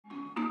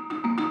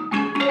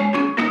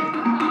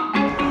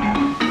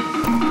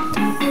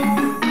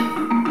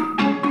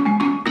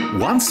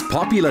Once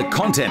popular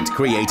content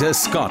creator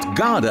Scott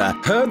Garder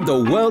heard the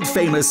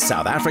world-famous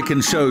South African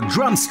show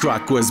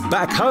Drumstruck was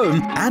back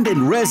home and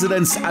in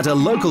residence at a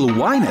local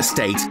wine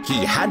estate,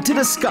 he had to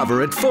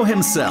discover it for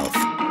himself.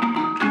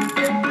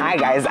 Hi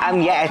guys,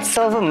 I'm here at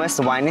Silvermist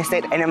Wine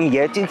Estate and I'm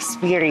here to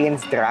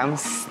experience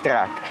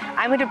Drumstruck.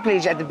 I made a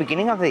pledge at the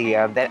beginning of the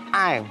year that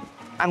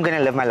I'm gonna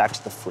live my life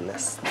to the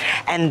fullest.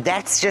 And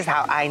that's just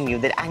how I knew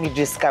that I need to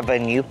discover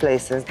new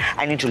places,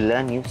 I need to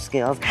learn new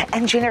skills,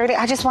 and generally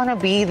I just wanna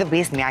be the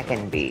best me I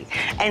can be.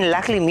 And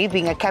luckily, me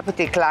being a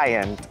Capitec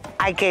client,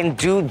 I can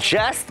do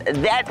just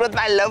that with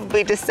my Love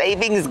Better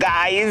savings,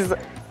 guys.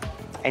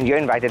 And you're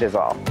invited as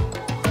well.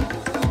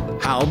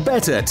 How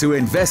better to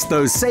invest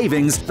those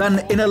savings than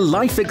in a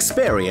life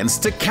experience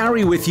to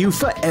carry with you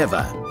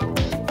forever?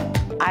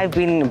 I've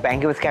been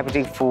banking with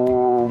Capitec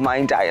for my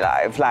entire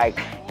life. Like,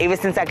 ever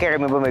since I can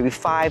remember, maybe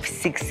 5,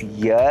 6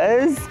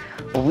 years.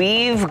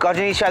 We've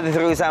gotten each other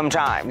through some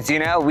times, you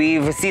know?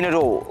 We've seen it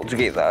all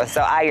together.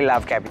 So I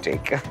love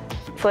Capitec.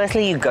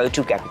 Firstly, you go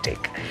to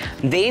Capitec.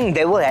 Then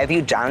they will have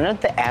you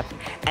download the app.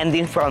 And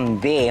then from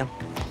there,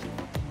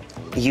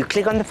 you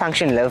click on the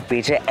function Love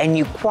Better and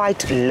you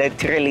quite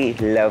literally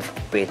live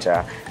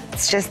better.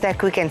 It's just that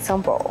quick and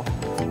simple.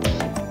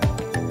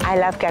 I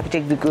love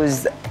Capitec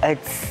because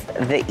it's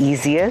the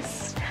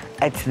easiest,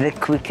 it's the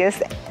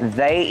quickest.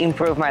 They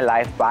improve my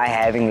life by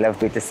having Love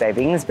Better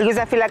savings because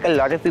I feel like a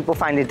lot of people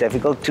find it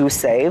difficult to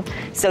save.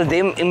 So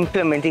them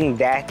implementing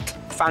that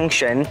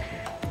function,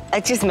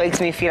 it just makes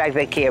me feel like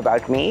they care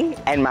about me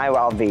and my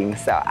well-being.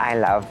 So I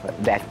love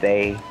that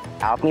they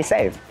help me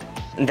save.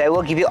 They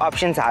will give you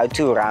options how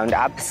to round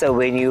up. So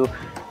when you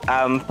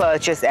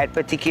purchase at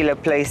particular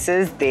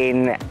places,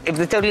 then if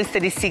the total is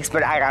 36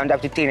 but I round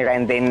up to 10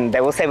 Rand, then they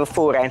will save a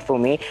 4 Rand for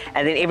me.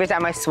 And then every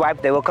time I swipe,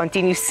 they will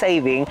continue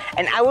saving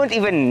and I won't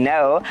even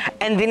know.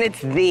 And then it's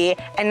there.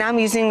 And now I'm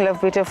using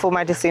Love Better for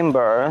my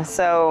December.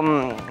 So,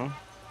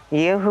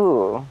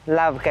 yoo-hoo,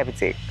 love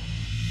Capitec.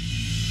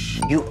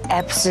 You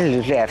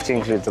absolutely have to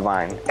include the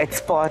wine. It's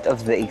part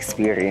of the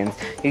experience.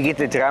 You get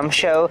the drum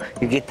show,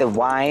 you get the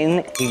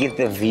wine, you get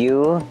the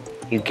view,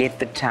 you get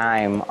the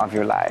time of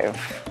your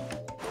life.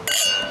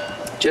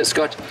 Cheers,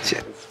 Scott.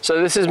 Cheers. So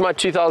this is my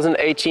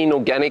 2018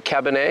 organic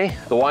Cabernet.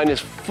 The wine is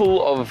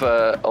full of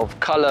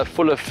color,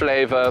 full of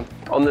flavor.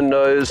 On the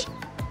nose,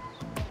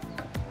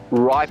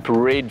 ripe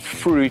red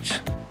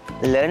fruit.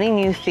 Learning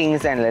new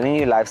things and learning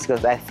new life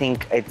skills, I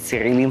think it's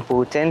really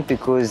important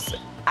because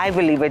I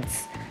believe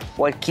it's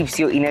what keeps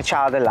your inner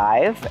child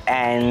alive.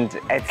 And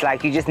it's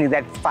like you just need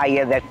that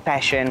fire, that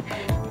passion.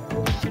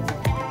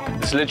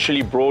 It's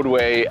literally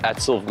Broadway at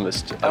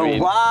Silvermist. I mean,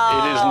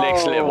 wow. It is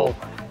next level.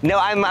 No,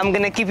 I'm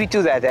gonna keep you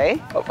to that, eh?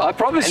 I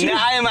promise you. No,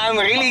 I'm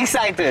really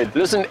excited.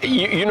 Listen,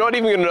 you're not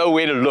even gonna know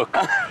where to look.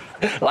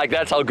 Like,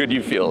 that's how good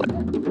you feel.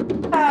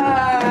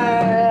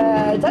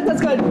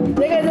 That's good.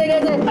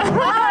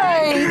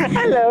 Hi.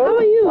 Hello. How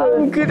are you?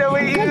 I'm good, how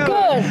are you?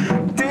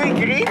 Good. Doing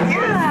great,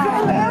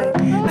 yes.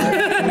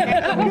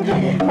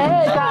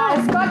 Hey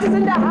guys, Scott is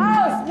in the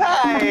house.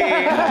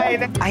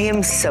 Hi. I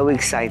am so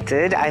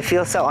excited. I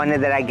feel so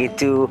honored that I get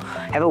to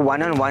have a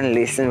one-on-one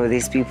lesson with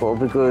these people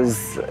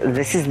because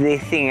this is their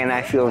thing and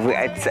I feel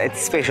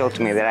it's special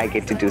to me that I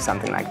get to do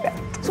something like that.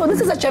 So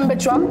this is a djembe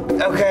drum.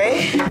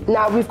 Okay.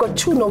 Now we've got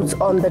 2 notes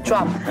on the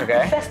drum.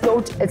 Okay. The first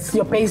note, it's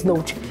your bass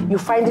note. You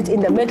find it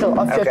in the middle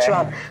of your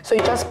drum. So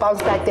you just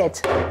bounce like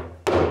that.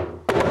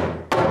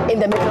 In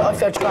the middle of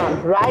your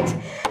drum, right?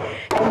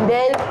 And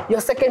then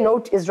your second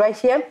note is right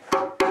here.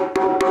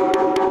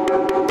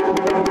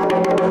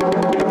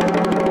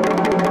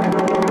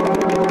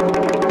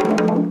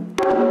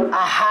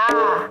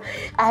 Aha!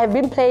 I have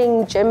been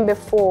playing djembe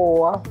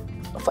for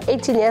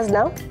 18 years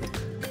now.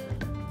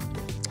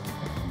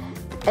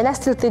 And I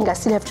still think I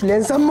still have to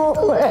learn some more.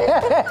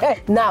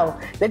 Now,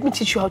 let me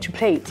teach you how to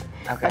play it.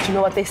 Okay. But you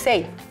know what they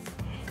say?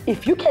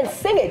 If you can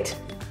sing it,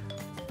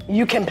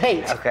 you can play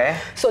it. Okay.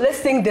 So let's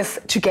sing this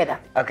together.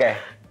 Okay.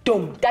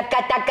 Dum da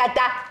ka ta ka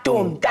ta,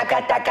 dum da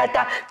ka ta ka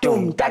ta,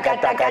 dum da ka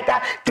ta ka ta,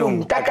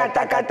 dum da ka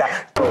ta ka ta,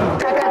 dum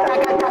da ka ta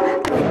ka ta,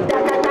 dum da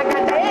ka ta ka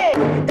ta, hey,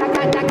 da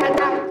ka ta ka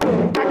ta,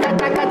 dum da ka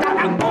ta ka ta,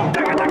 dum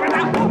da ka ta ka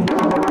ta, bum,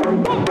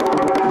 bum,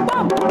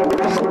 bum.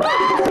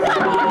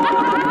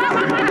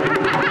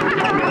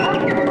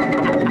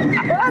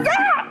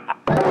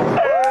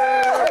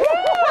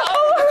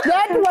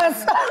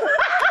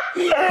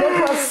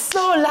 That was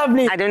so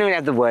lovely. I don't even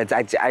have the words.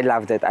 I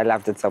loved it. I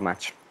loved it so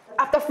much.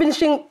 After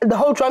finishing the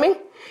whole drumming,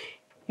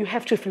 you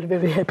have to feel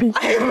very happy.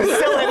 I am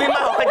so happy. My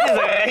heart is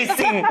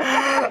racing.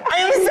 I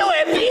am so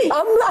happy.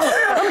 I'm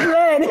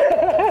glad.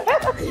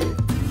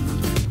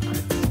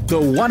 The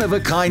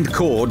one-of-a-kind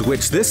chord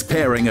which this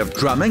pairing of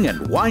drumming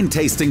and wine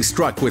tasting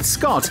struck with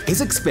Scott is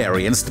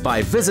experienced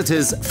by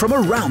visitors from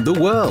around the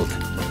world.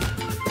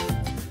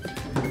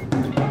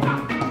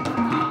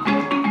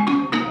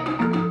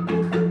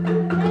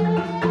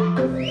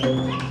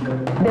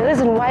 The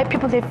reason why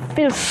people they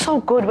feel so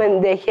good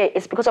when they're here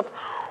is because of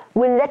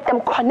we let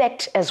them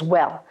connect as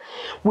well.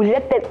 We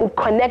let them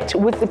connect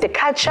with the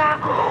culture,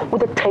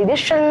 with the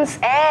traditions,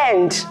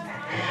 and,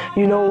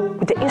 you know,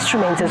 with the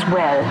instruments as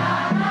well.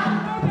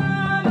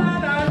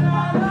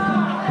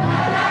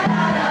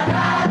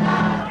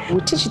 We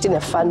teach it in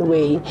a fun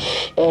way,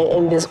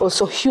 and there's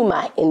also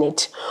humor in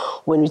it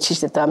when we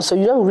teach the drums. So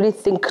you don't really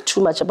think too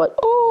much about,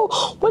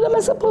 oh, what am I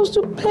supposed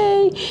to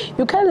play?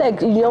 You kind of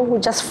like, you know,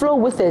 just flow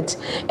with it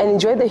and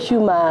enjoy the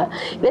humor.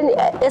 Then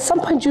at some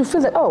point you feel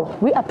that, oh,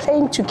 we are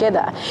playing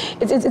together.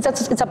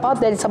 It's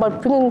about that. It's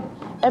about bringing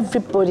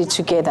everybody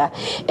together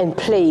and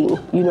playing,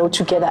 you know,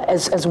 together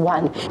as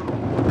one.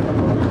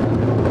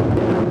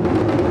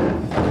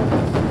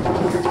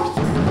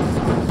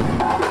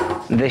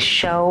 The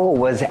show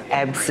was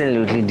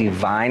absolutely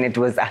divine. It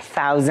was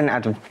 1,000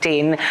 out of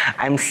 10.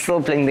 I'm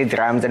still playing the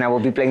drums, and I will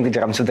be playing the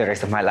drums for the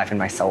rest of my life in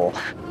my soul.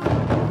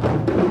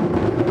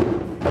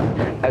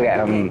 Okay,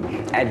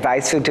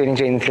 advice for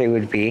 2023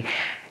 would be,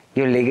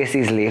 your legacy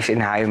is left in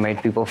how you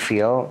made people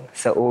feel,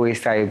 so always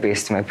try your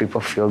best to make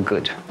people feel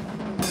good.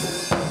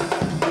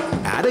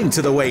 Adding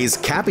to the ways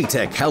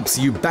Capitec helps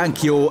you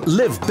bank your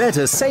Live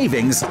Better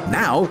savings,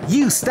 now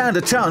you stand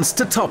a chance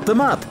to top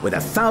them up with a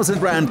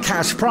R1,000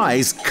 cash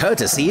prize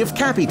courtesy of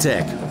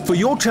Capitec. For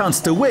your chance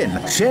to win,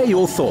 share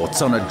your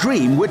thoughts on a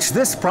dream which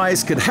this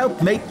prize could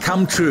help make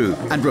come true,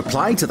 and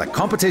reply to the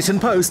competition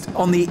post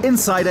on the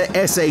Insider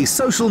SA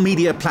social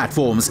media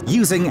platforms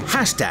using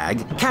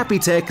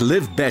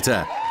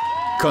 #CapitecLiveBetter.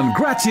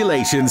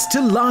 Congratulations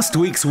to last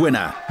week's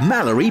winner,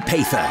 Mallory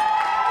Pather.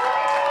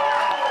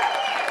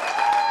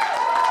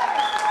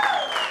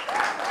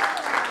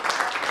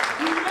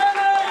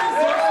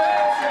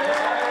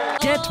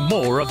 Get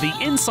more of the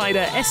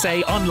Insider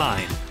SA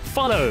online.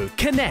 Follow,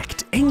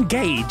 connect,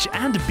 engage,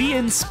 and be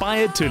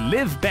inspired to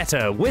live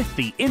better with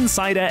the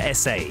Insider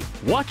SA.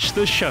 Watch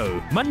the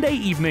show Monday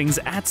evenings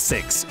at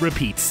 6.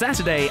 Repeat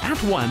Saturday at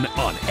 1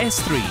 on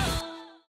S3.